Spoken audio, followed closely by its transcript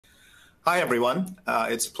Hi, everyone.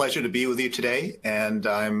 It's a pleasure to be with you today, and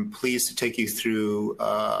I'm pleased to take you through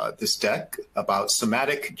this deck about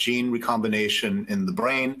somatic gene recombination in the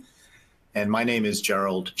brain. And my name is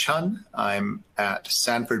Jerold Chun. I'm at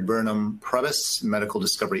Sanford Burnham Prebys Medical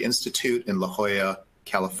Discovery Institute in La Jolla,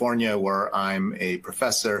 California, where I'm a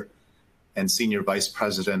professor and senior vice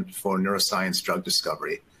president for neuroscience drug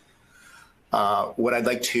discovery. What I'd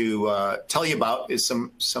like to tell you about is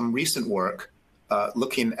some recent work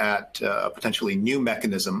looking at a potentially new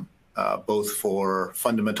mechanism, both for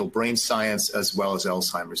fundamental brain science as well as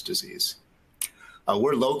Alzheimer's disease.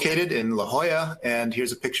 We're located in La Jolla, and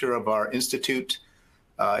here's a picture of our institute.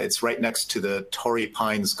 It's right next to the Torrey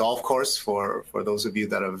Pines Golf Course for those of you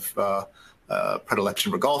that have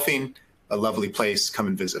predilection for golfing. A lovely place. Come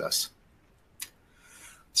and visit us.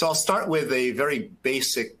 So I'll start with a very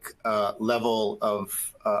basic level of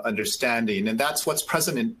understanding, and that's what's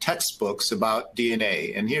present in textbooks about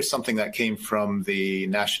DNA. And here's something that came from the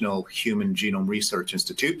National Human Genome Research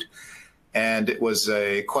Institute. And it was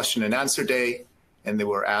a question and answer day, and they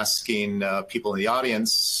were asking people in the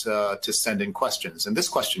audience to send in questions. And this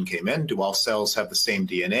question came in: do all cells have the same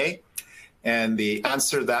DNA? And the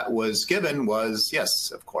answer that was given was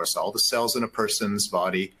yes, of course, all the cells in a person's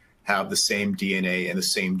body have the same DNA and the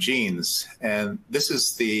same genes. And this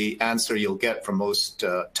is the answer you'll get from most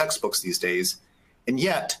textbooks these days. And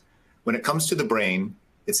yet, when it comes to the brain,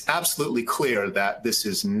 it's absolutely clear that this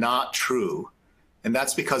is not true. And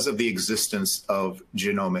that's because of the existence of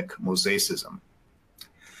genomic mosaicism.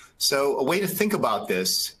 So a way to think about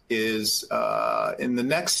this is in the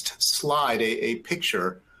next slide, a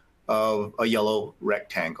picture of a yellow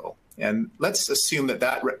rectangle. And let's assume that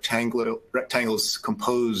that rectangle is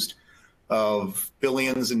composed of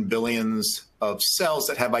billions and billions of cells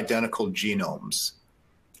that have identical genomes.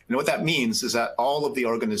 And what that means is that all of the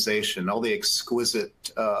organization, all the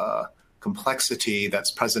exquisite complexity that's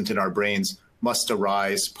present in our brains must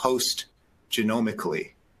arise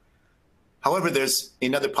post-genomically. However, there's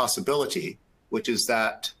another possibility, which is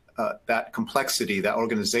that that complexity, that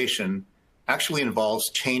organization, actually involves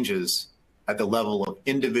changes at the level of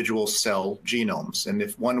individual cell genomes. And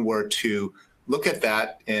if one were to look at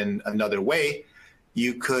that in another way,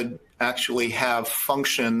 you could actually have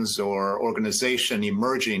functions or organization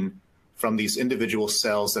emerging from these individual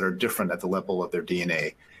cells that are different at the level of their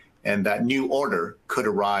DNA. And that new order could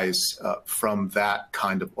arise from that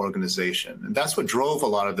kind of organization. And that's what drove a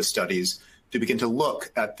lot of the studies to begin to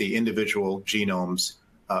look at the individual genomes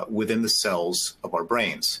within the cells of our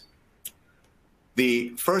brains. The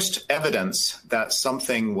first evidence that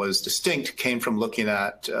something was distinct came from looking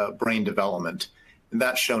at brain development. And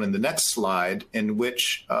that's shown in the next slide, in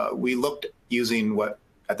which we looked using what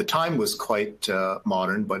at the time was quite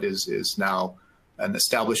modern, but is now an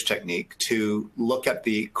established technique to look at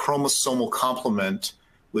the chromosomal complement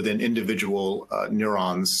within individual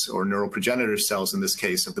neurons or neural progenitor cells, in this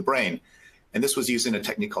case of the brain. And this was using a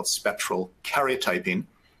technique called spectral karyotyping.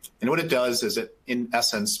 And what it does is it, in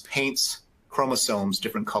essence, paints chromosomes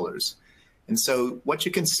different colors. And so what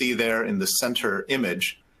you can see there in the center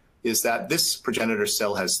image is that this progenitor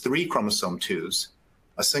cell has 3 chromosome 2s,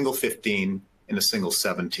 a single 15, and a single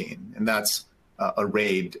 17. And that's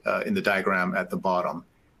arrayed in the diagram at the bottom.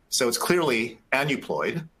 So it's clearly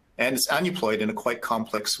aneuploid, and it's aneuploid in a quite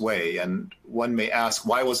complex way. And one may ask,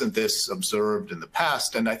 why wasn't this observed in the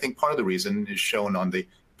past? And I think part of the reason is shown on the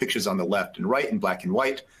pictures on the left and right in black and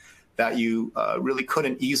white, that you really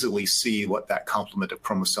couldn't easily see what that complement of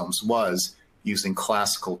chromosomes was using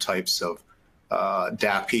classical types of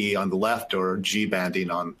DAPI on the left or G banding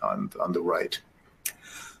on the right.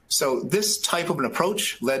 So this type of an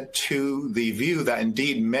approach led to the view that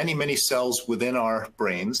indeed many cells within our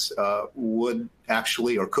brains would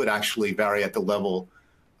actually or could actually vary at the level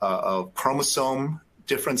of chromosome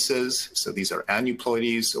differences. So these are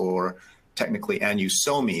aneuploidies, or technically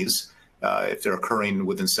anusomies, if they're occurring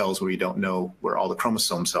within cells where you don't know where all the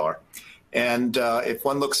chromosomes are. And if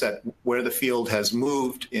one looks at where the field has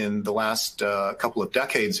moved in the last couple of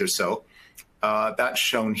decades or so, that's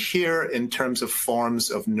shown here in terms of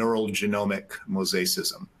forms of neural genomic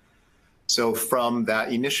mosaicism. So from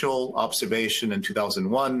that initial observation in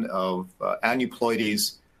 2001 of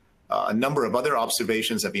aneuploidies, a number of other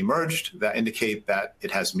observations have emerged that indicate that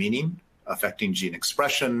it has meaning, affecting gene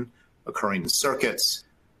expression, occurring in circuits,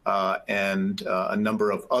 and a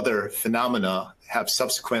number of other phenomena have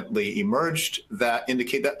subsequently emerged that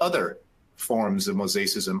indicate that other forms of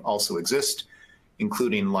mosaicism also exist,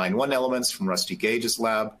 including line 1 elements from Rusty Gage's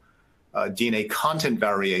lab, DNA content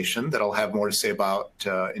variation that I'll have more to say about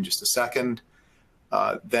in just a second,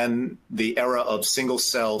 Then the era of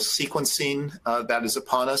single-cell sequencing that is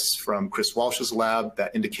upon us from Chris Walsh's lab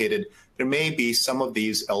that indicated there may be some of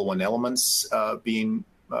these L1 elements being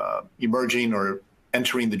emerging or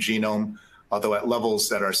entering the genome, although at levels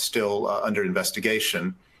that are still under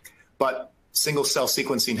investigation. But single-cell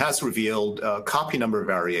sequencing has revealed copy number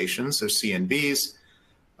variations, or CNVs.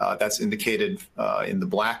 That's indicated in the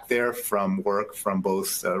black there from work from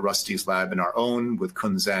both Rusty's lab and our own with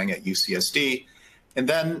Kun Zhang at UCSD. And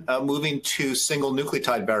then moving to single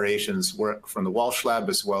nucleotide variations, work from the Walsh lab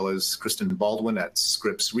as well as Kristen Baldwin at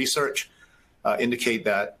Scripps Research indicate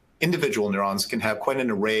that individual neurons can have quite an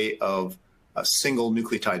array of single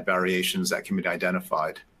nucleotide variations that can be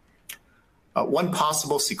identified. One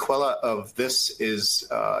possible sequela of this is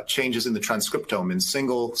changes in the transcriptome. In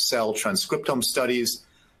single-cell transcriptome studies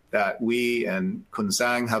that we and Kun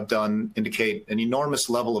Zhang have done indicate an enormous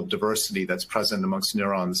level of diversity that's present amongst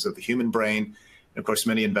neurons of the human brain. And of course,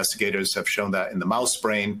 many investigators have shown that in the mouse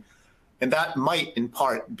brain. And that might, in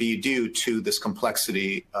part, be due to this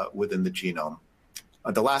complexity within the genome.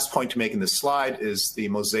 The last point to make in this slide is the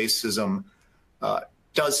mosaicism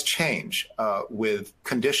does change with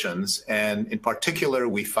conditions. And in particular,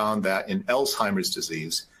 we found that in Alzheimer's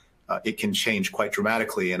disease, it can change quite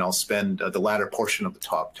dramatically. And I'll spend the latter portion of the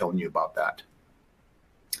talk telling you about that.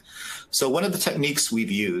 So one of the techniques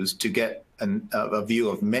we've used to get a view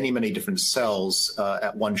of many, many different cells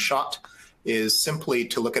at one shot is simply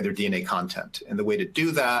to look at their DNA content. And the way to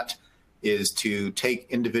do that is to take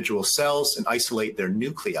individual cells and isolate their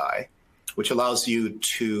nuclei, which allows you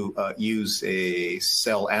to use a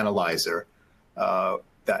cell analyzer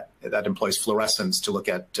that employs fluorescence to look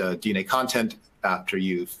at DNA content after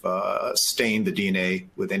you've stained the DNA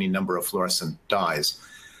with any number of fluorescent dyes.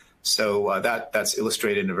 So that's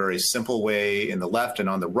illustrated in a very simple way in the left and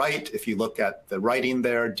on the right. If you look at the writing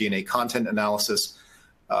there, DNA content analysis,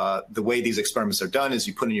 the way these experiments are done is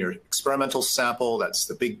you put in your experimental sample, that's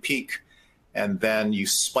the big peak, and then you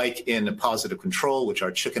spike in a positive control, which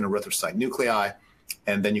are chicken erythrocyte nuclei,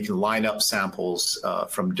 and then you can line up samples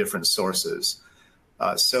from different sources.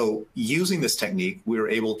 So using this technique, we were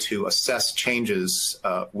able to assess changes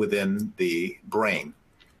within the brain.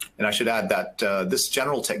 And I should add that this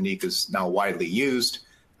general technique is now widely used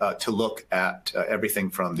to look at everything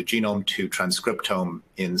from the genome to transcriptome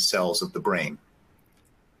in cells of the brain.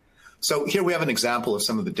 So here we have an example of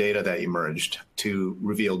some of the data that emerged to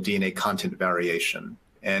reveal DNA content variation.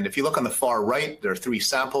 And if you look on the far right, there are 3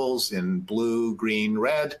 samples in blue, green,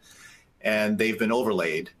 red, and they've been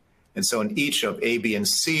overlaid. And so in each of A, B, and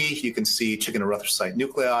C, you can see chicken erythrocyte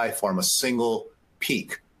nuclei form a single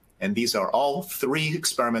peak. And these are all 3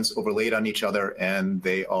 experiments overlaid on each other, and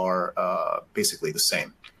they are basically the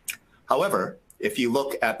same. However, if you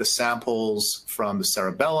look at the samples from the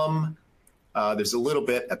cerebellum, there's a little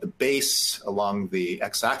bit at the base along the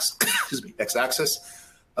x-axis,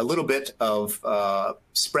 a little bit of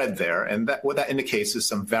spread there. And what that indicates is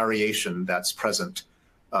some variation that's present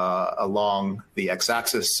along the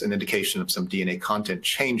x-axis, an indication of some DNA content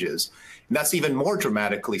changes. And that's even more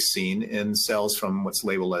dramatically seen in cells from what's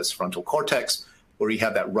labeled as frontal cortex, where you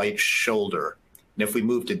have that right shoulder. And if we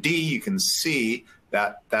move to D, you can see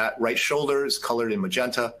that that right shoulder is colored in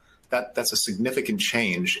magenta. That's a significant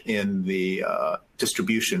change in the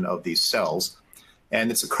distribution of these cells. And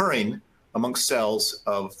it's occurring amongst cells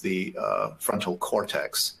of the frontal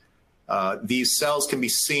cortex. These cells can be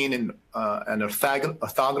seen in an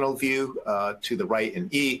orthogonal view to the right in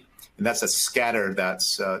E, and that's a scatter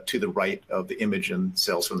that's to the right of the image in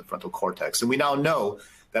cells from the frontal cortex. And we now know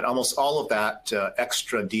that almost all of that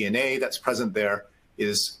extra DNA that's present there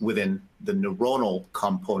is within the neuronal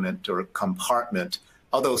component or compartment,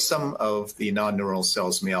 although some of the non-neuronal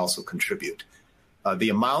cells may also contribute. The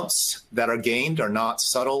amounts that are gained are not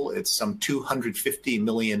subtle. It's some 250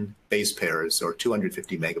 million base pairs, or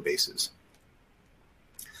 250 megabases.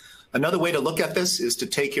 Another way to look at this is to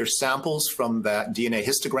take your samples from that DNA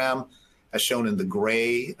histogram, as shown in the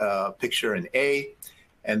gray picture in A,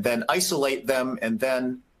 and then isolate them and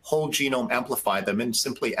then whole genome amplify them and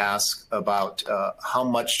simply ask about how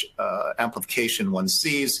much amplification one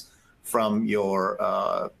sees from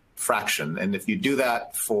your fraction. And if you do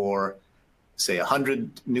that for, say,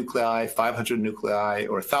 100 nuclei, 500 nuclei,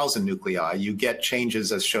 or 1,000 nuclei, you get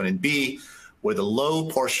changes as shown in B, where the low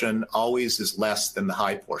portion always is less than the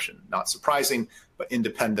high portion. Not surprising, but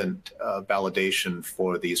independent validation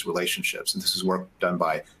for these relationships. And this is work done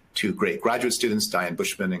by 2 great graduate students, Diane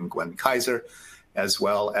Bushman and Gwen Kaiser, as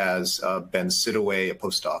well as Ben Sidaway, a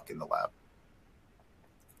postdoc in the lab.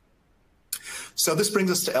 So this brings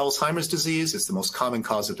us to Alzheimer's disease. It's the most common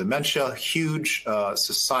cause of dementia, huge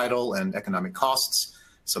societal and economic costs,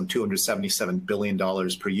 some $277 billion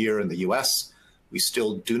per year in the US. We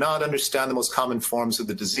still do not understand the most common forms of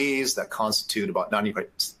the disease that constitute about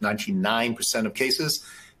 99% of cases,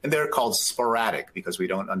 and they're called sporadic because we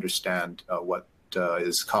don't understand what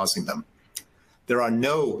is causing them. There are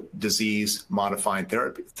no disease-modifying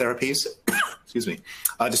therapies, excuse me,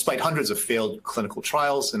 despite hundreds of failed clinical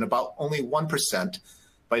trials, and about only 1%,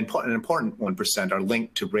 by an important 1%, are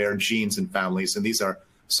linked to rare genes in families, and these are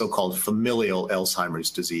so-called familial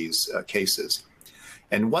Alzheimer's disease cases.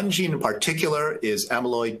 And one gene in particular is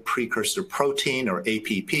amyloid precursor protein, or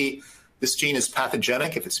APP. This gene is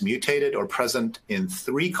pathogenic if it's mutated or present in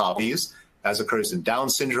 3 copies, as occurs in Down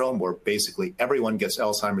syndrome, where basically everyone gets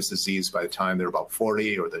Alzheimer's disease by the time they're about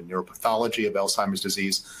 40, or the neuropathology of Alzheimer's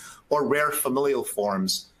disease, or rare familial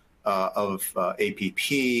forms of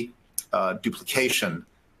APP duplication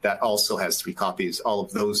that also has 3 copies. All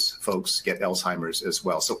of those folks get Alzheimer's as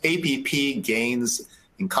well. So APP gains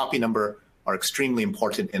in copy number are extremely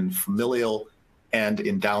important in familial and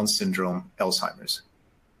in Down syndrome Alzheimer's.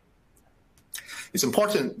 It's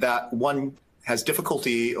important that one has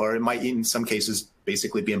difficulty, or it might in some cases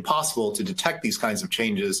basically be impossible to detect these kinds of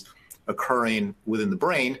changes occurring within the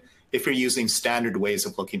brain if you're using standard ways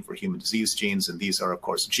of looking for human disease genes. And these are, of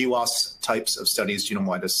course, GWAS types of studies,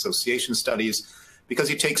 genome-wide association studies,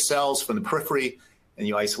 because you take cells from the periphery and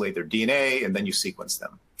you isolate their DNA and then you sequence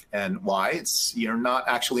them. And why? You're not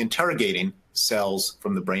actually interrogating cells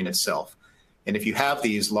from the brain itself. And if you have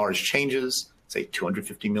these large changes, say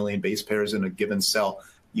 250 million base pairs in a given cell,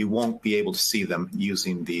 you won't be able to see them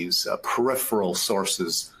using these peripheral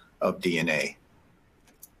sources of DNA.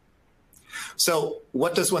 So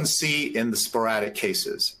what does one see in the sporadic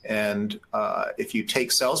cases? And if you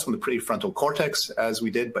take cells from the prefrontal cortex, as we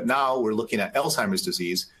did, but now we're looking at Alzheimer's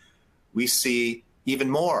disease, we see even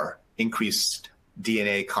more increased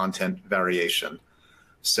DNA content variation.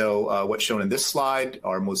 So what's shown in this slide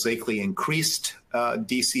are mosaically increased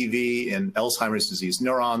DCV in Alzheimer's disease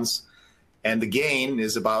neurons. And the gain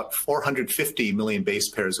is about 450 million base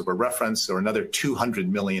pairs over reference, or another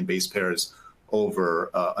 200 million base pairs over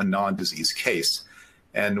a non-disease case.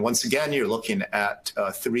 And once again, you're looking at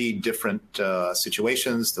 3 different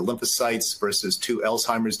situations, the lymphocytes versus 2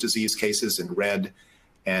 Alzheimer's disease cases in red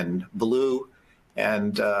and blue.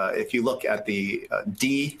 And if you look at the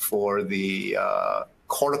D for the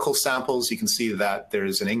cortical samples, you can see that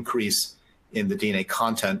there's an increase in the DNA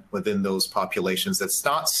content within those populations that's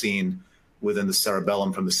not seen within the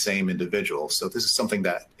cerebellum from the same individual. So this is something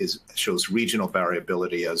that shows regional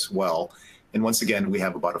variability as well. And once again, we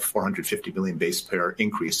have about a 450 million base pair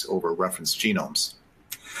increase over reference genomes.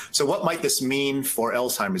 So what might this mean for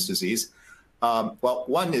Alzheimer's disease? Well,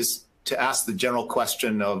 one is to ask the general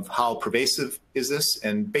question of how pervasive is this?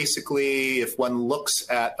 And basically, if one looks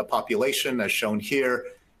at a population as shown here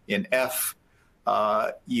in F,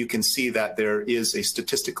 you can see that there is a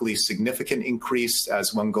statistically significant increase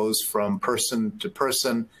as one goes from person to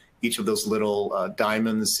person. Each of those little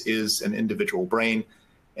diamonds is an individual brain,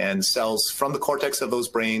 and cells from the cortex of those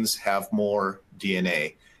brains have more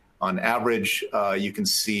DNA. On average, you can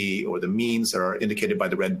see, or the means are indicated by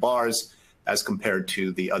the red bars, as compared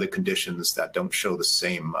to the other conditions that don't show the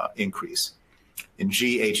same increase. In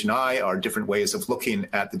G, H, and I are different ways of looking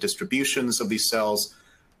at the distributions of these cells,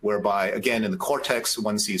 whereby, again, in the cortex,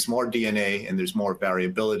 one sees more DNA and there's more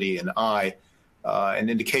variability in I, an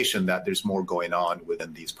indication that there's more going on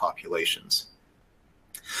within these populations.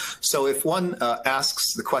 So if one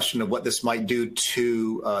asks the question of what this might do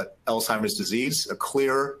to Alzheimer's disease, a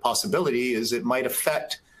clear possibility is it might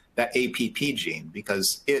affect that APP gene,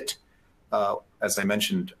 because it, as I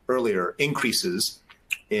mentioned earlier, increases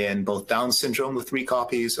in both Down syndrome with 3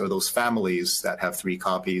 copies, or those families that have 3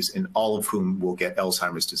 copies, in all of whom will get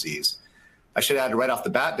Alzheimer's disease. I should add right off the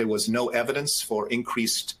bat, there was no evidence for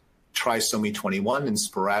increased trisomy 21 in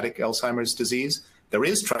sporadic Alzheimer's disease. There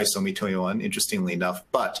is trisomy 21, interestingly enough,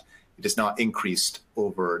 but it is not increased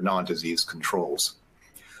over non-disease controls.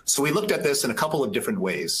 So we looked at this in a couple of different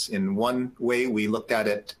ways. In one way, we looked at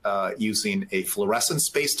it using a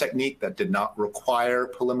fluorescence-based technique that did not require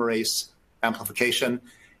polymerase amplification.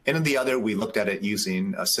 And in the other, we looked at it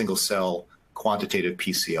using a single-cell quantitative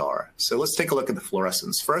PCR. So let's take a look at the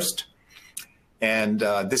fluorescence first. And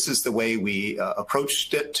this is the way we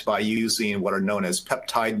approached it, by using what are known as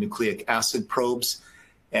peptide nucleic acid probes.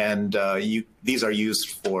 And these are used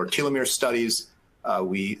for telomere studies.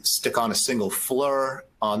 We stick on a single fluor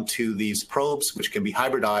onto these probes, which can be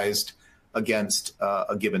hybridized against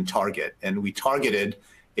a given target. And we targeted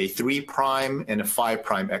a 3' and a 5'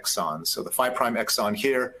 exon. So the 5' exon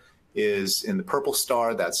here is in the purple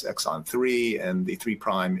star, that's exon 3, and the 3'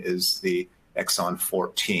 is the exon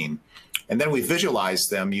 14. And then we visualized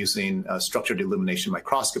them using structured illumination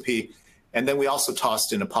microscopy. And then we also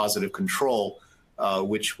tossed in a positive control,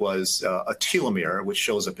 which was a telomere, which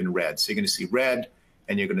shows up in red. So you're going to see red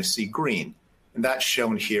and you're going to see green. And that's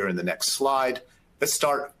shown here in the next slide. Let's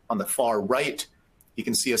start on the far right. You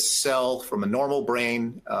can see a cell from a normal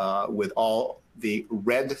brain with all the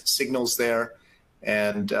red signals there.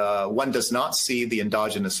 And one does not see the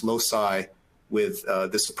endogenous loci with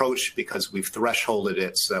this approach because we've thresholded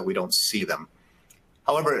it so that we don't see them.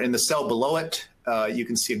 However, in the cell below it, you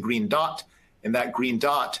can see a green dot, and that green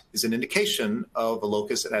dot is an indication of a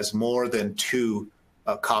locus that has more than 2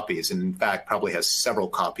 copies, and in fact probably has several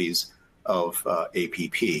copies of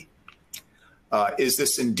APP. Is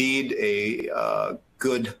this indeed a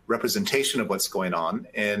good representation of what's going on?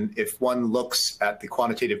 And if one looks at the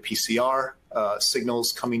quantitative PCR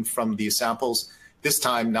signals coming from these samples, this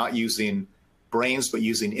time not using brains, but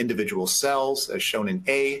using individual cells, as shown in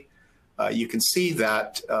A, you can see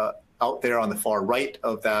that out there on the far right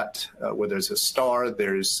of that, where there's a star,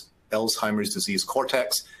 there's Alzheimer's disease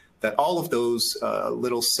cortex, that all of those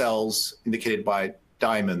little cells indicated by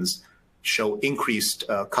diamonds show increased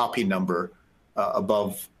copy number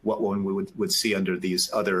above what one would see under these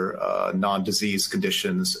other non-disease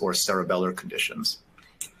conditions or cerebellar conditions.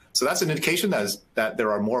 So that's an indication that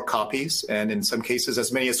there are more copies, and in some cases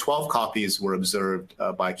as many as 12 copies were observed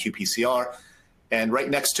by qPCR. And right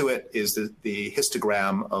next to it is the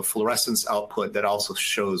histogram of fluorescence output that also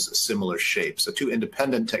shows a similar shape. So 2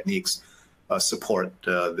 independent techniques support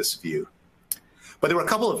this view. But there were a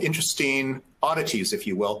couple of interesting oddities, if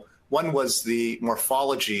you will. One was the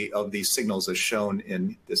morphology of these signals as shown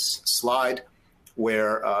in this slide,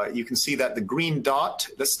 where you can see that the green dot,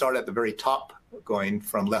 let's start at the very top, going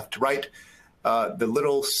from left to right. The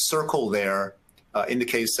little circle there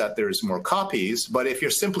indicates that there's more copies, but if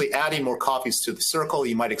you're simply adding more copies to the circle,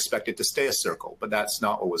 you might expect it to stay a circle, but that's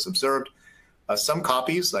not what was observed. Some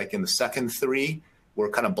copies, like in the second 3, were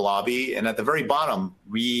kind of blobby, and at the very bottom,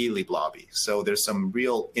 really blobby. So there's some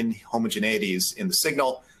real inhomogeneities in the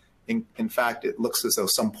signal. In fact, it looks as though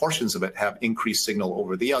some portions of it have increased signal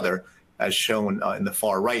over the other, as shown in the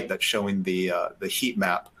far right, that's showing the heat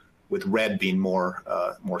map with red being more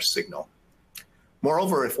signal.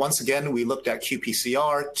 Moreover, if once again we looked at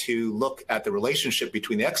qPCR to look at the relationship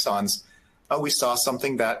between the exons, we saw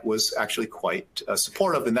something that was actually quite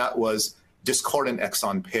supportive, and that was discordant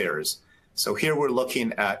exon pairs. So here we're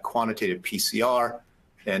looking at quantitative PCR,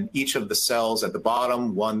 and each of the cells at the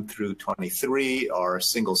bottom, 1 through 23, are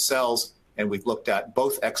single cells, and we've looked at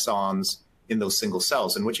both exons in those single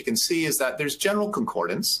cells. And what you can see is that there's general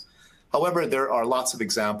concordance. However, there are lots of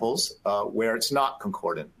examples where it's not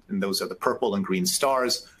concordant, and those are the purple and green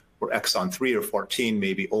stars, where exon 3 or 14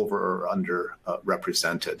 may be over or under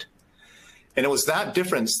represented. And it was that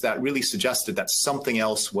difference that really suggested that something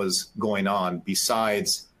else was going on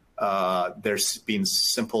besides there's been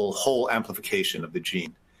simple whole amplification of the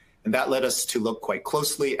gene. And that led us to look quite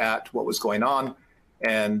closely at what was going on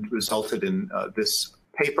and resulted in this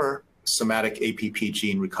paper, Somatic APP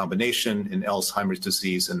Gene Recombination in Alzheimer's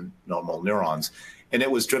Disease and Normal Neurons. And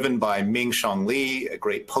it was driven by Ming-Shang Li, a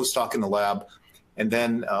great postdoc in the lab, and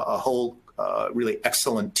then a whole really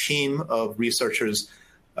excellent team of researchers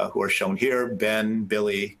who are shown here: Ben,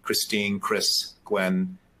 Billy, Christine, Chris,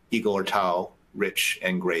 Gwen, Igor, Tao, Rich,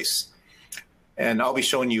 and Grace. And I'll be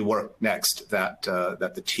showing you work next that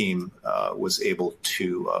the team was able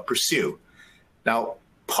to pursue. Now,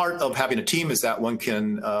 part of having a team is that one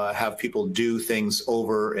can have people do things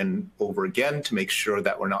over and over again to make sure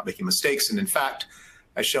that we're not making mistakes. And in fact,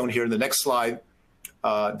 as shown here in the next slide,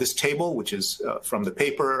 this table, which is from the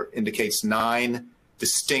paper, indicates 9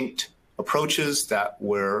 distinct approaches that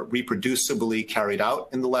were reproducibly carried out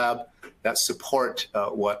in the lab that support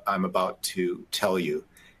what I'm about to tell you.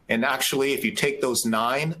 And actually, if you take those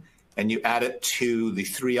 9 and you add it to the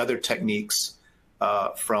 3 other techniques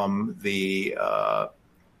from the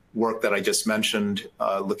work that I just mentioned,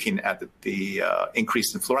 looking at the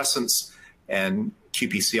increase in fluorescence and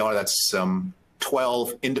qPCR, that's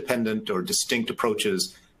 12 independent or distinct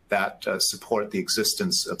approaches that support the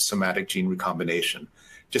existence of somatic gene recombination.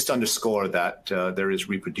 Just to underscore that there is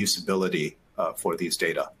reproducibility for these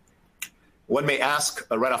data. One may ask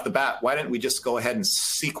right off the bat, why didn't we just go ahead and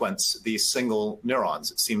sequence these single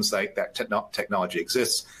neurons? It seems like that technology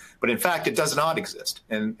exists, but in fact, it does not exist,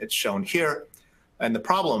 and it's shown here. And the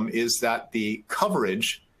problem is that the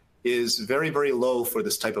coverage is very, very low for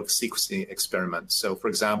this type of sequencing experiment. So for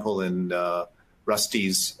example, in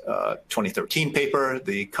Rusty's 2013 paper,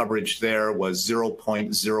 the coverage there was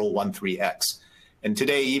 0.013x. And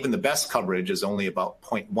today, even the best coverage is only about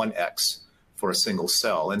 0.1x for a single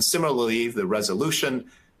cell. And similarly, the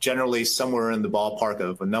resolution, generally somewhere in the ballpark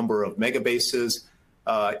of a number of megabases.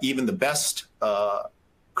 Even the best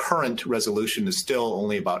current resolution is still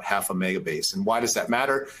only about half a megabase. And why does that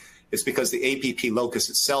matter? It's because the APP locus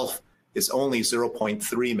itself is only 0.3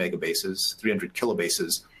 megabases, 300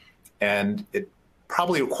 kilobases, and it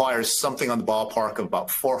probably requires something on the ballpark of about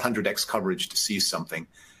 400x coverage to see something.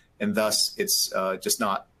 And thus, it's just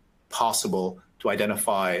not possible to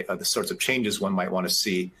identify the sorts of changes one might want to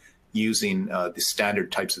see using the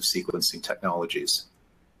standard types of sequencing technologies.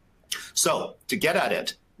 So to get at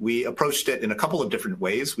it, we approached it in a couple of different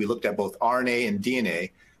ways. We looked at both RNA and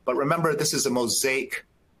DNA, but remember, this is a mosaic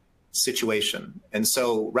situation. And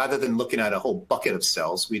so rather than looking at a whole bucket of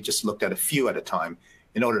cells, we just looked at a few at a time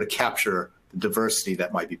in order to capture the diversity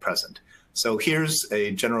that might be present. So here's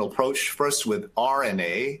a general approach, first with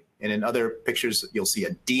RNA, and in other pictures, you'll see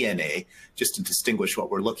a DNA, just to distinguish what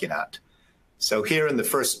we're looking at. So here in the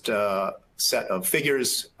first set of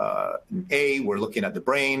figures, in A, we're looking at the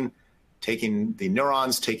brain, taking the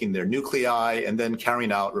neurons, taking their nuclei, and then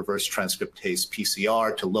carrying out reverse transcriptase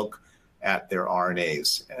PCR to look at their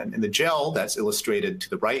RNAs. And in the gel that's illustrated to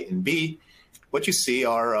the right in B, what you see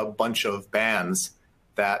are a bunch of bands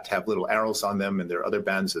that have little arrows on them, and there are other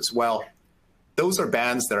bands as well. Those are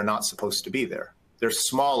bands that are not supposed to be there. They're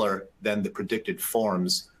smaller than the predicted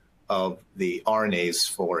forms of the RNAs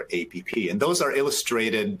for APP. And those are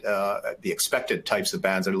illustrated, the expected types of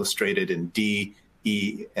bands are illustrated in D,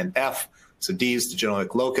 E, and F. So D is the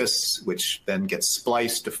genomic locus, which then gets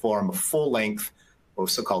spliced to form a full length or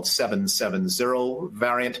so-called 770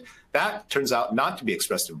 variant. That turns out not to be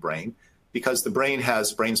expressed in brain because the brain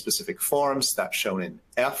has brain-specific forms that's shown in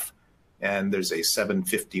F, and there's a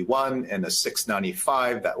 751 and a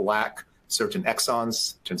 695 that lack certain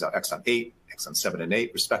exons. Turns out exon 8, exon 7 and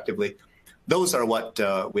 8, respectively. Those are what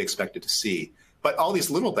we expected to see. But all these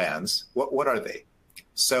little bands, what are they?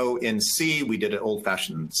 So in C, we did an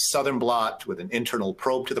old-fashioned Southern blot with an internal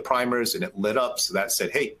probe to the primers, and it lit up. So that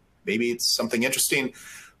said, hey, maybe it's something interesting.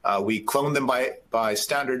 We cloned them by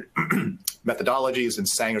standard methodologies and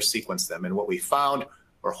Sanger sequenced them. And what we found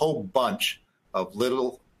were a whole bunch of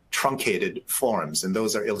little truncated forms, and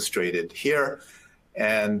those are illustrated here.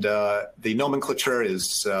 And the nomenclature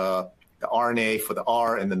is the RNA for the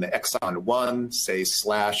R, and then the exon 1, say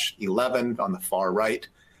 /11 on the far right.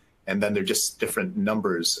 And then they're just different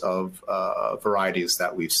numbers of varieties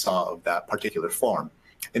that we saw of that particular form.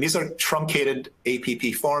 And these are truncated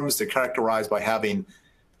APP forms. They're characterized by having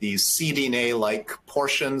these cDNA-like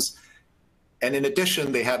portions. And in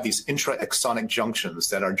addition, they have these intra-exonic junctions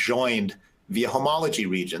that are joined via homology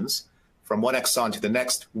regions from one exon to the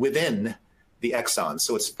next within the exon.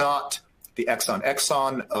 So it's not the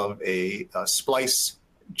exon-exon of a splice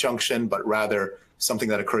junction, but rather something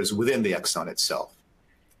that occurs within the exon itself.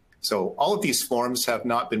 So all of these forms have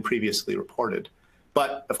not been previously reported.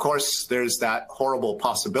 But of course, there's that horrible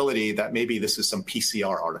possibility that maybe this is some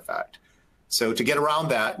PCR artifact. So to get around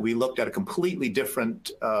that, we looked at a completely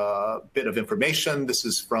different bit of information. This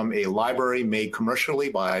is from a library made commercially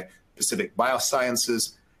by Pacific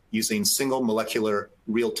Biosciences using single molecular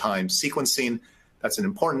real-time sequencing. That's an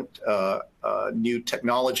important new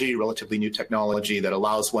technology, relatively new technology that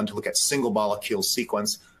allows one to look at single molecule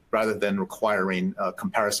sequence rather than requiring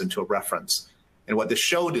comparison to a reference. And what this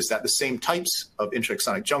showed is that the same types of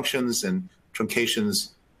intraexonic junctions and truncations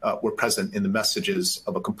were present in the messages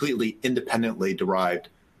of a completely independently derived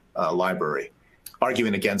library,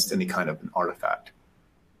 arguing against any kind of an artifact.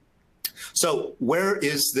 So where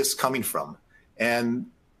is this coming from? And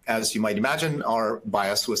as you might imagine, our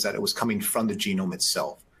bias was that it was coming from the genome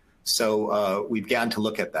itself. So we began to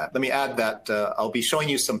look at that. Let me add that I'll be showing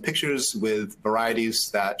you some pictures with varieties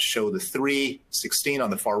that show the 316 on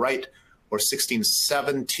the far right or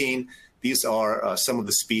 1617. These are some of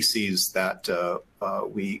the species that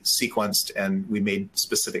we sequenced, and we made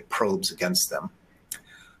specific probes against them.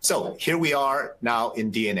 So here we are now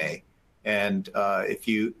in DNA. And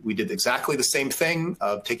we did exactly the same thing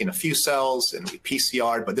of taking a few cells and we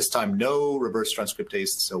PCR'd, but this time no reverse transcriptase.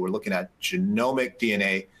 So we're looking at genomic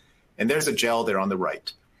DNA. And there's a gel there on the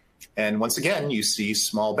right. And once again, you see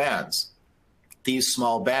small bands. These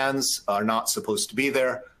small bands are not supposed to be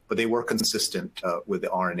there, but they were consistent with the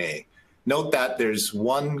RNA. Note that there's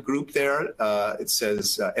one group there. It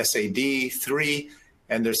says SAD3,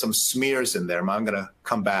 and there's some smears in there. I'm going to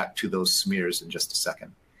come back to those smears in just a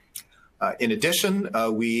second. In addition,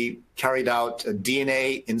 we carried out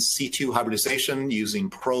DNA in situ hybridization using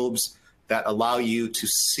probes that allow you to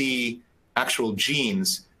see actual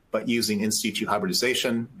genes, but using in situ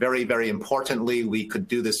hybridization. Very, very importantly, we could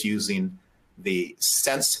do this using the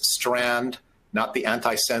sense strand, not the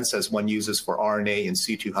antisense as one uses for RNA in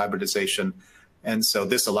situ hybridization. And so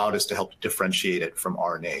this allowed us to help differentiate it from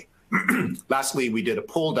RNA. Lastly, we did a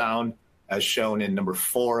pull down, as shown in number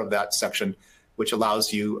 4 of that section, which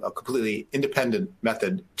allows you a completely independent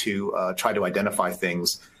method to try to identify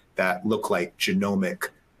things that look like genomic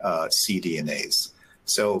cDNAs.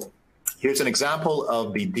 So here's an example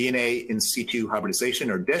of the DNA in situ hybridization,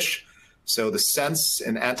 or DISH. So the sense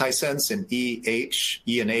and antisense in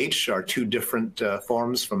E and H are 2 different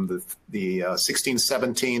forms from the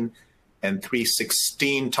 1617 and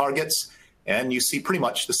 316 targets. And you see pretty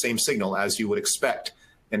much the same signal as you would expect.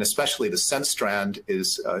 And especially the sense strand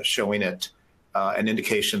is showing it an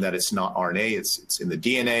indication that it's not RNA, it's in the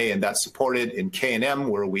DNA, and that's supported in KNM,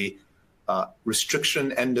 where we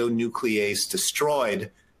restriction endonuclease destroyed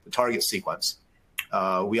the target sequence.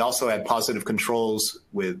 We also had positive controls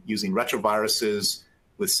with using retroviruses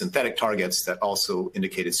with synthetic targets that also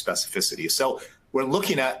indicated specificity. So we're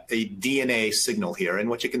looking at a DNA signal here, and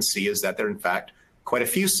what you can see is that there are in fact quite a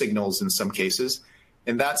few signals in some cases,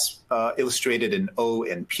 and that's illustrated in O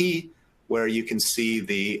and P, where you can see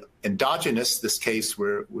the endogenous, this case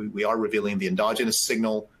where we are revealing the endogenous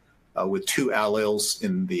signal with 2 alleles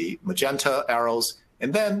in the magenta arrows,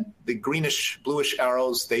 and then the greenish bluish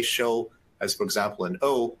arrows, they show, as for example in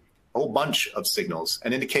O, a whole bunch of signals,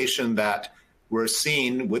 an indication that we're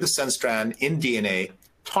seeing with a sense strand in DNA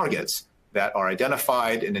targets that are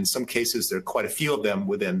identified, and in some cases there are quite a few of them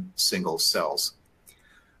within single cells.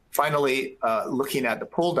 Finally, looking at the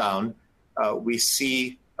pull down, we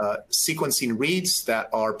see sequencing reads that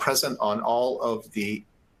are present on all of the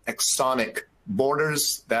exonic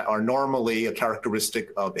borders that are normally a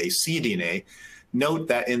characteristic of a cDNA. Note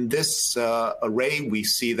that in this array, we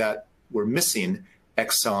see that we're missing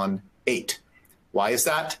exon 8. Why is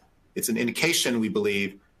that? It's an indication, we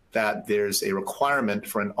believe, that there's a requirement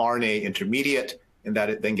for an RNA intermediate and that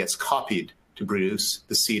it then gets copied to produce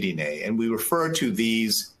the cDNA. And we refer to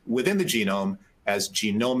these within the genome as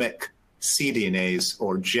genomic cDNAs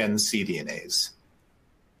or gen cDNAs.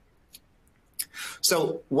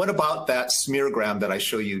 So what about that smeargram that I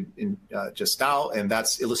show you in, just now? And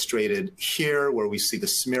that's illustrated here where we see the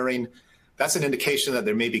smearing. That's an indication that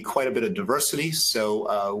there may be quite a bit of diversity.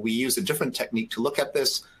 So we use a different technique to look at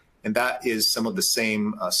this, and that is some of the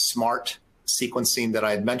same smart sequencing that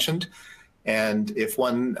I had mentioned. And if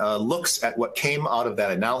one looks at what came out of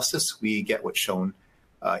that analysis, we get what's shown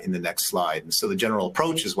in the next slide. And so the general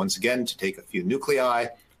approach is, once again, to take a few nuclei,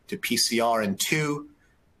 to PCR in 2.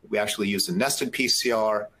 We actually used a nested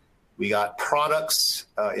PCR. We got products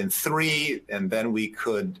in 3, and then we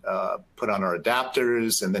could put on our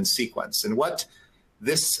adapters and then sequence. And what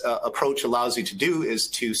this approach allows you to do is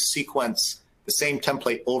to sequence the same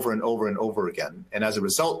template over and over and over again. And as a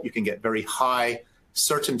result, you can get very high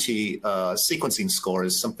certainty sequencing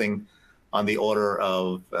scores, something on the order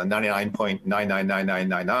of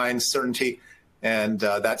 99.999999 certainty. And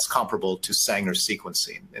that's comparable to Sanger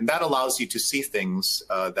sequencing. And that allows you to see things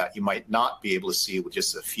that you might not be able to see with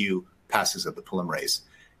just a few passes of the polymerase.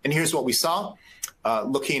 And here's what we saw.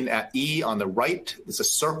 Looking at E on the right, it's a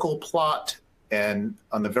circle plot. And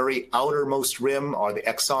on the very outermost rim are the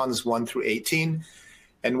exons 1 through 18.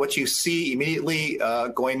 And what you see immediately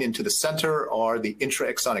going into the center are the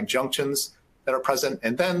intraexonic junctions that are present,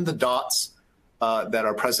 and then the dots that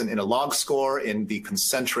are present in a log score in the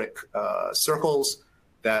concentric circles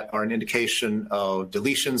that are an indication of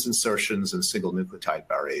deletions, insertions, and single nucleotide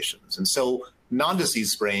variations. And so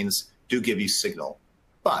non-disease brains do give you signal,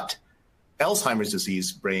 but Alzheimer's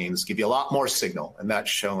disease brains give you a lot more signal, and that's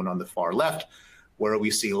shown on the far left, where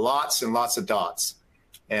we see lots and lots of dots.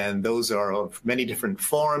 And those are of many different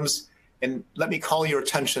forms. And let me call your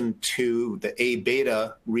attention to the A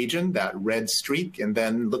beta region, that red streak, and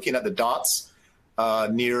then looking at the dots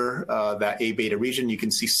near that A beta region, you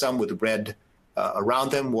can see some with red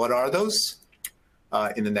around them. What are those?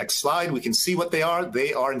 In the next slide, we can see what they are.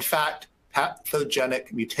 They are, in fact,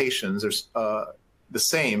 pathogenic mutations, the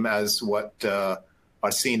same as what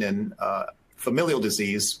are seen in familial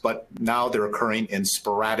disease, but now they're occurring in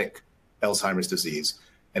sporadic Alzheimer's disease,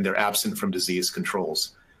 and they're absent from disease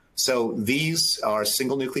controls. So these are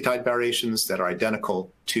single nucleotide variations that are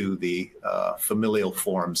identical to the familial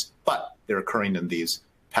forms, but they're occurring in these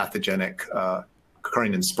pathogenic,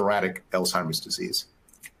 occurring in sporadic Alzheimer's disease.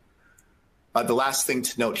 The last thing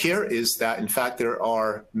to note here is that, in fact, there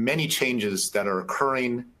are many changes that are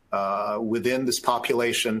occurring within this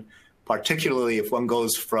population, particularly if one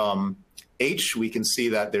goes from H, we can see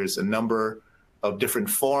that there's a number of different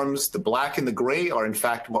forms. The black and the gray are in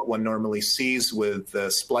fact what one normally sees with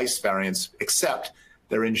splice variants, except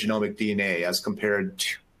they're in genomic DNA as compared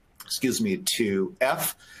to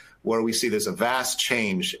F, where we see there's a vast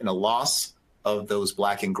change in a loss of those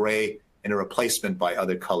black and gray and a replacement by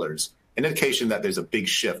other colors, an indication that there's a big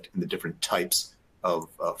shift in the different types of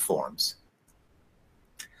forms.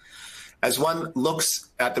 As one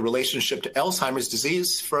looks at the relationship to Alzheimer's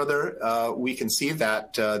disease further, we can see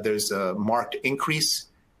that there's a marked increase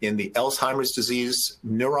in the Alzheimer's disease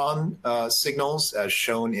neuron signals as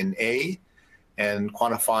shown in A and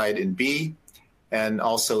quantified in B and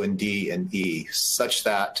also in D and E, such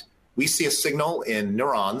that we see a signal in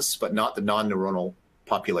neurons, but not the non-neuronal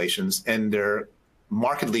populations, and they're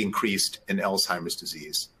markedly increased in Alzheimer's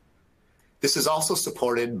disease. This is also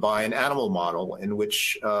supported by an animal model in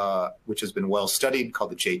which has been well studied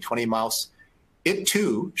called the J20 mouse. It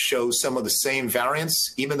too shows some of the same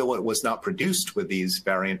variants, even though it was not produced with these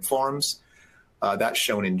variant forms. That's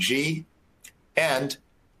shown in G. And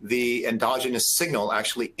the endogenous signal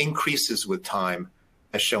actually increases with time,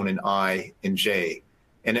 as shown in I and J.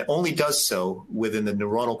 And it only does so within the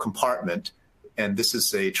neuronal compartment. And this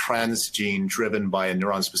is a transgene driven by a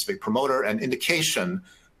neuron-specific promoter, an indication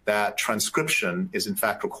that transcription is in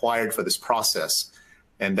fact required for this process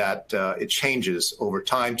and that it changes over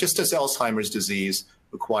time, just as Alzheimer's disease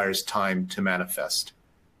requires time to manifest.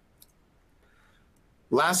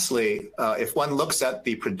 Lastly, if one looks at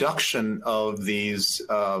the production of these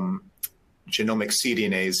genomic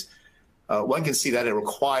cDNAs, one can see that it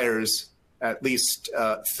requires at least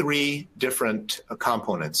 3 different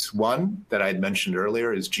components. One that I had mentioned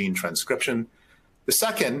earlier is gene transcription. The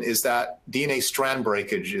second is that DNA strand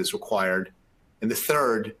breakage is required. And the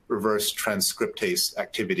third, reverse transcriptase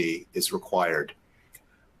activity is required.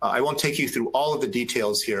 I won't take you through all of the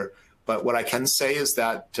details here, but what I can say is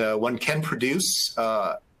that one can produce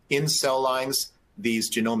in cell lines these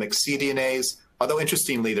genomic cDNAs, although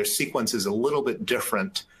interestingly, their sequence is a little bit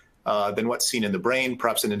different than what's seen in the brain,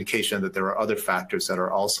 perhaps an indication that there are other factors that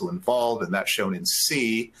are also involved, and that's shown in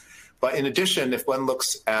C. But in addition, if one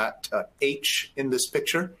looks at H in this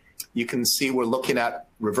picture, you can see we're looking at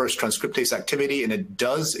reverse transcriptase activity, and it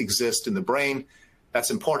does exist in the brain. That's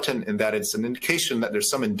important in that it's an indication that there's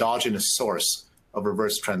some endogenous source of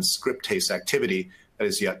reverse transcriptase activity that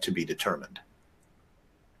is yet to be determined.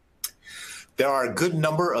 There are a good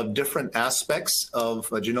number of different aspects of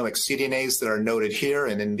genomic cDNAs that are noted here,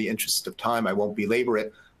 and in the interest of time, I won't belabor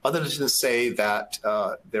it, other than to say that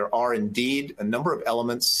there are indeed a number of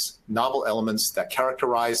elements, novel elements that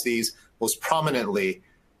characterize these. Most prominently,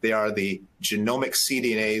 they are the genomic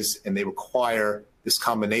cDNAs, and they require this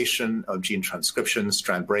combination of gene transcription,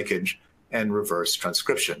 strand breakage, and reverse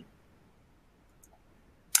transcription.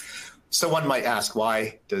 So one might ask,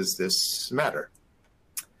 why does this matter?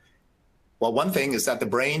 Well, one thing is that the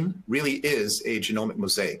brain really is a genomic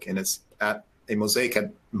mosaic, and it's at a mosaic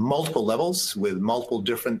at multiple levels with multiple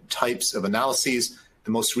different types of analyses,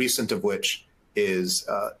 the most recent of which is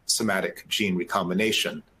somatic gene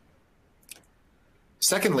recombination.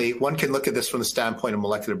 Secondly, one can look at this from the standpoint of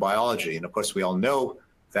molecular biology. And of course, we all know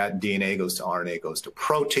that DNA goes to RNA, goes to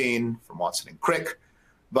protein from Watson and Crick.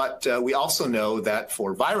 But we also know that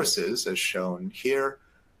for viruses, as shown here,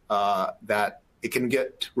 that it can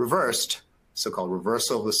get reversed, so-called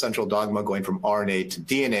reversal of the central dogma going from RNA to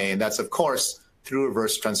DNA. And that's, of course, through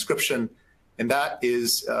reverse transcription. And that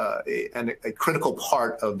is a critical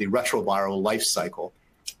part of the retroviral life cycle,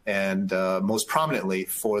 and most prominently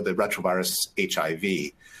for the retrovirus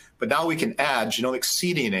HIV. But now we can add genomic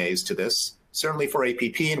cDNAs to this, certainly for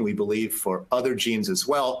APP, and we believe for other genes as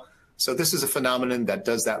well. So this is a phenomenon that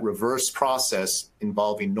does that reverse process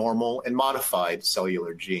involving normal and modified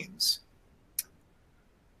cellular genes.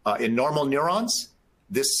 In normal neurons,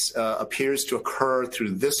 this appears to occur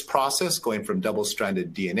through this process, going from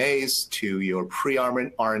double-stranded DNAs to your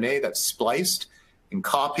pre-RNA that's spliced and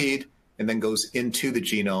copied, and then goes into the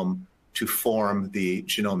genome to form the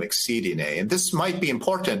genomic cDNA. And this might be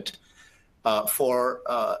important for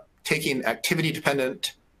taking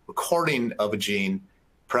activity-dependent recording of a gene,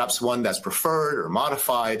 perhaps one that's preferred or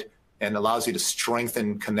modified, and allows you to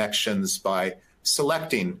strengthen connections by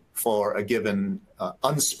selecting for a given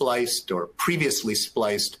unspliced or previously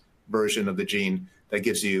spliced version of the gene that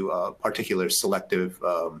gives you particular selective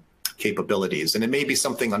capabilities. And it may be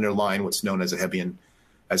something underlying what's known as Hebbian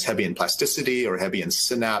plasticity or Hebbian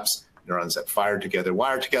synapse, neurons that fire together,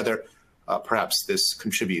 wire together. Perhaps this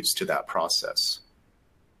contributes to that process.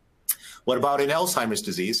 What about in Alzheimer's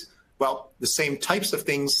disease? Well, the same types of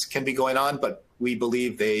things can be going on, but we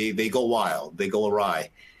believe they go wild, they go awry.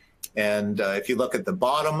 And if you look at the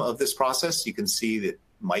bottom of this process, you can see that it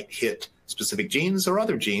might hit specific genes or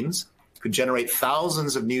other genes, could generate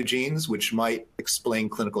thousands of new genes, which might explain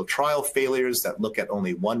clinical trial failures that look at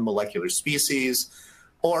only one molecular species,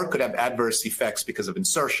 or could have adverse effects because of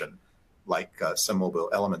insertion, like some mobile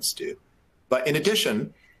elements do. But in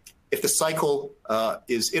addition, if the cycle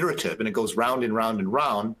is iterative and it goes round and round and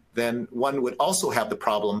round, then one would also have the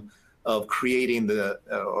problem of creating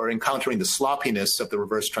or encountering the sloppiness of the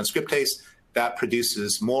reverse transcriptase that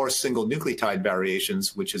produces more single nucleotide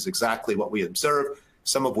variations, which is exactly what we observe,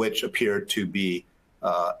 some of which appear to be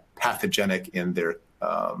pathogenic in their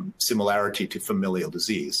similarity to familial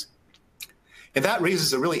disease. And that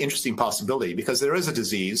raises a really interesting possibility, because there is a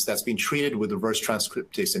disease that's being treated with reverse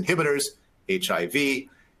transcriptase inhibitors, HIV,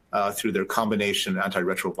 through their combination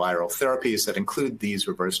antiretroviral therapies that include these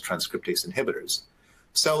reverse transcriptase inhibitors.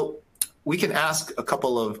 So we can ask a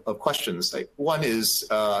couple of questions. Like, one is,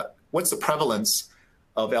 what's the prevalence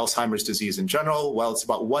of Alzheimer's disease in general? Well, it's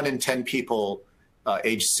about 1 in 10 people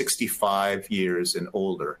age 65 years and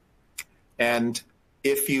older. And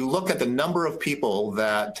if you look at the number of people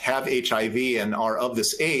that have HIV and are of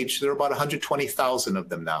this age, there are about 120,000 of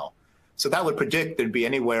them now. So that would predict there'd be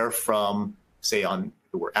anywhere from, say, on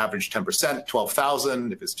we're average 10%,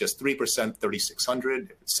 12,000. If it's just 3%,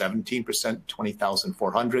 3,600. If it's 17%,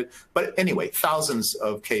 20,400. But anyway, thousands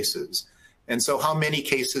of cases. And so how many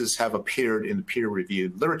cases have appeared in the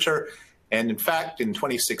peer-reviewed literature? And in fact, in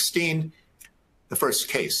 2016, the first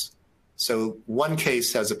case. So one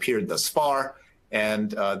case has appeared thus far,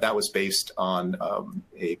 and that was based on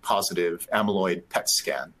a positive amyloid PET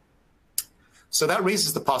scan. So that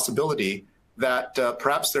raises the possibility that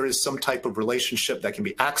perhaps there is some type of relationship that can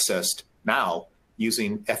be accessed now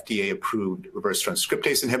using FDA-approved reverse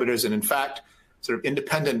transcriptase inhibitors. And in fact, sort of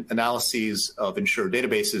independent analyses of insured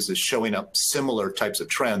databases is showing up similar types of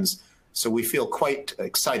trends. So we feel quite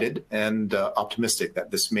excited and optimistic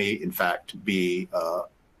that this may, in fact, be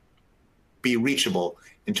reachable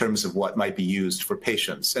in terms of what might be used for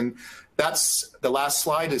patients. And that's the last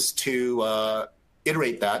slide, is to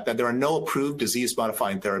iterate that there are no approved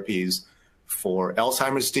disease-modifying therapies for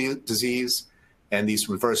Alzheimer's disease, and these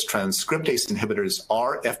reverse transcriptase inhibitors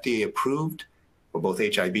are FDA approved for both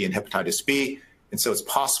HIV and hepatitis B, and so it's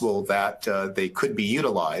possible that they could be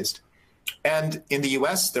utilized. And in the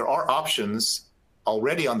US, there are options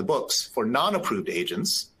already on the books for non-approved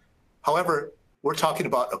agents. However, we're talking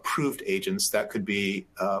about approved agents that could be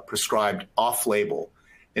prescribed off-label.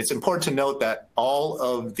 It's important to note that all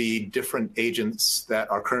of the different agents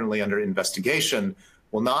that are currently under investigation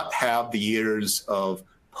will not have the years of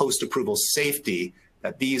post-approval safety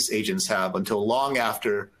that these agents have until long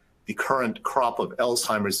after the current crop of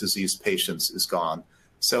Alzheimer's disease patients is gone.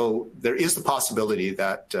 So there is the possibility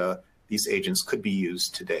that these agents could be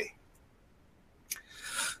used today.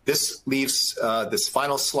 This leaves this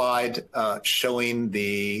final slide showing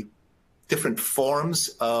the different forms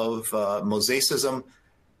of mosaicism.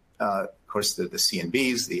 Of course, the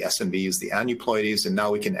CNVs, the SNVs, the aneuploidies, and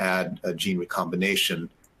now we can add a gene recombination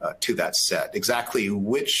to that set. Exactly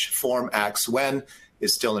which form acts when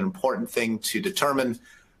is still an important thing to determine,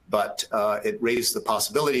 but it raises the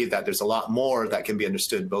possibility that there's a lot more that can be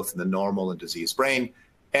understood both in the normal and diseased brain,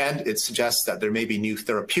 and it suggests that there may be new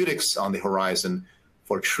therapeutics on the horizon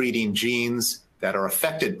for treating genes that are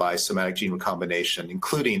affected by somatic gene recombination,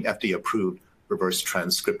 including FDA-approved reverse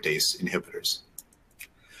transcriptase inhibitors.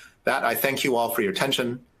 That, I thank you all for your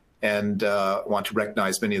attention, and want to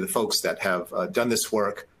recognize many of the folks that have done this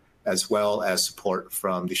work, as well as support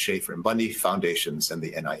from the Schaefer and Bundy Foundations and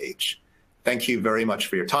the NIH. Thank you very much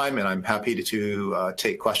for your time, and I'm happy to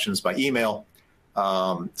take questions by email.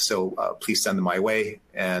 So please send them my way.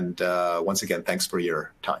 And once again, thanks for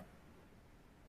your time.